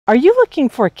Are you looking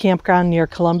for a campground near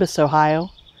Columbus,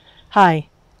 Ohio? Hi,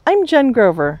 I'm Jen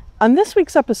Grover. On this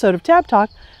week's episode of Tab Talk,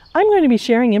 I'm going to be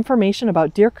sharing information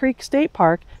about Deer Creek State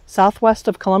Park, southwest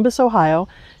of Columbus, Ohio,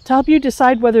 to help you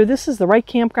decide whether this is the right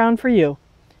campground for you.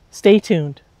 Stay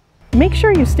tuned. Make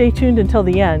sure you stay tuned until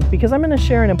the end because I'm going to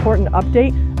share an important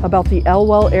update about the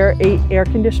Elwell Air8 air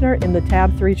conditioner in the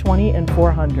Tab 320 and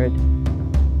 400.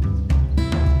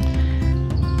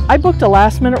 I booked a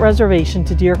last-minute reservation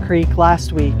to Deer Creek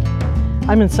last week.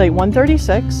 I'm in Site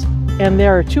 136, and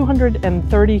there are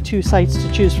 232 sites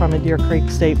to choose from at Deer Creek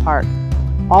State Park.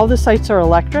 All the sites are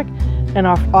electric and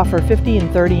offer 50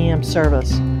 and 30 amp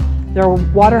service. There are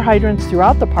water hydrants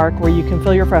throughout the park where you can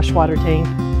fill your freshwater tank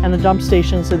and a dump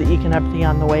station so that you can empty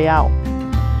on the way out.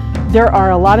 There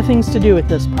are a lot of things to do at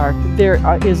this park. There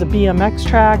is a BMX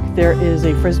track, there is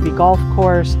a Frisbee golf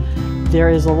course, there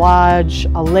is a lodge,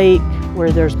 a lake where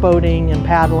there's boating and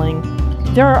paddling.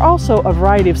 There are also a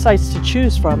variety of sites to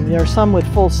choose from. There are some with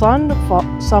full sun,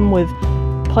 some with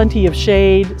plenty of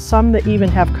shade, some that even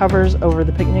have covers over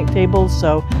the picnic tables,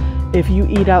 so if you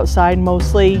eat outside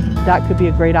mostly, that could be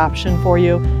a great option for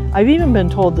you. I've even been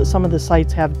told that some of the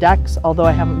sites have decks, although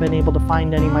I haven't been able to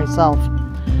find any myself.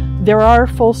 There are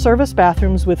full-service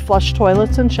bathrooms with flush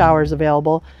toilets and showers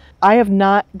available. I have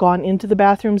not gone into the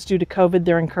bathrooms due to COVID.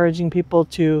 They're encouraging people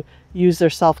to use their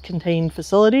self-contained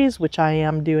facilities, which I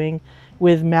am doing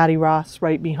with Maddie Ross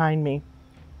right behind me.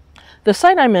 The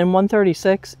site I'm in,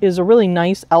 136, is a really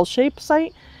nice L-shaped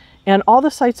site, and all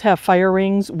the sites have fire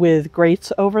rings with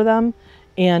grates over them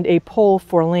and a pole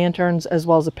for lanterns as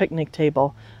well as a picnic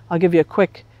table. I'll give you a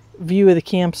quick view of the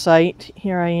campsite.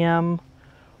 Here I am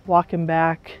walking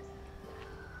back,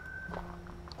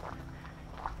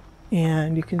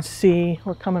 and you can see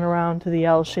we're coming around to the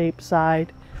L-shaped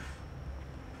side.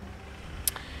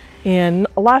 And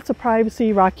lots of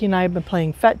privacy. Rocky and I have been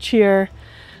playing fetch here.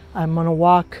 I'm going to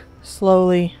walk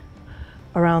slowly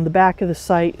around the back of the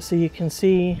site so you can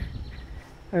see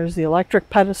there's the electric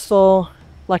pedestal.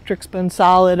 Electric's been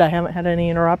solid. I haven't had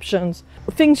any interruptions.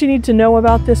 Things you need to know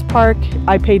about this park: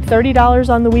 I paid $30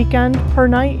 on the weekend per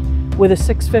night with a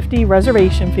 $6.50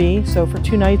 reservation fee. So for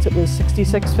 2 nights it was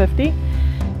 $66.50.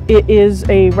 It is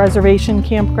a reservation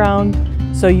campground,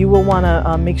 so you will want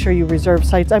to make sure you reserve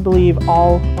sites. I believe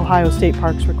all Ohio state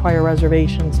parks require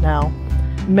reservations now.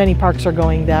 Many parks are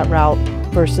going that route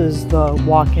versus the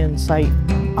walk-in site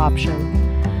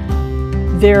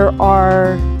option. There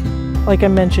are, like I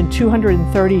mentioned,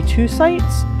 232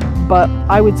 sites, but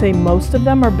I would say most of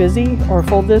them are busy or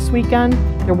full this weekend.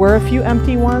 There were a few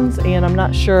empty ones, and I'm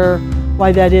not sure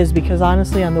why that is because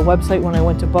honestly on the website when I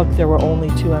went to book there were only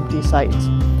 2 empty sites.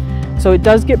 So it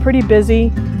does get pretty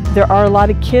busy. There are a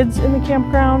lot of kids in the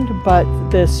campground, but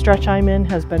the stretch I'm in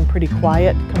has been pretty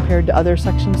quiet compared to other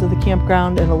sections of the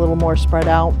campground and a little more spread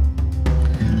out.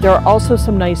 There are also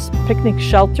some nice picnic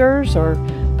shelters or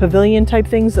pavilion type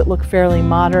things that look fairly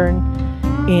modern,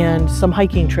 and some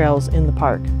hiking trails in the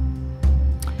park.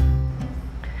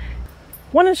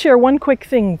 Want to share one quick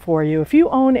thing for you. If you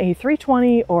own a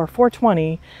 320 or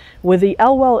 420 with the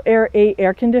Elwell Air8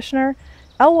 air conditioner,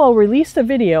 Elwell released a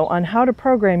video on how to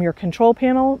program your control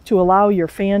panel to allow your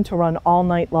fan to run all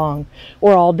night long,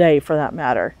 or all day for that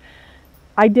matter.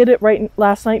 I did it right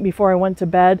last night before I went to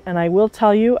bed, and I will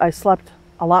tell you I slept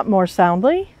a lot more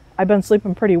soundly. I've been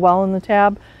sleeping pretty well in the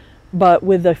Tab, but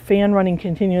with the fan running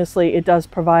continuously, it does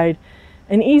provide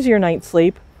an easier night's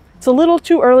sleep. It's a little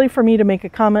too early for me to make a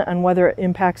comment on whether it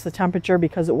impacts the temperature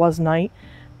because it was night,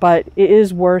 but it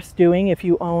is worth doing if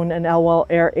you own an Elwell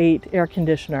Air8 air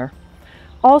conditioner.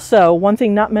 Also, one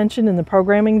thing not mentioned in the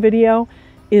programming video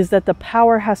is that the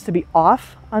power has to be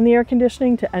off on the air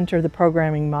conditioning to enter the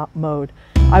programming mode.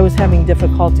 I was having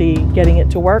difficulty getting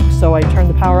it to work, so I turned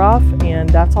the power off, and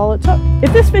that's all it took.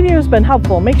 If this video has been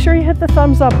helpful, make sure you hit the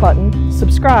thumbs up button,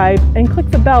 subscribe, and click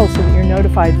the bell so that you're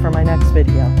notified for my next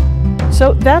video.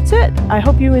 So that's it. I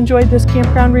hope you enjoyed this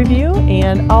campground review,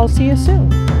 and I'll see you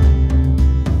soon.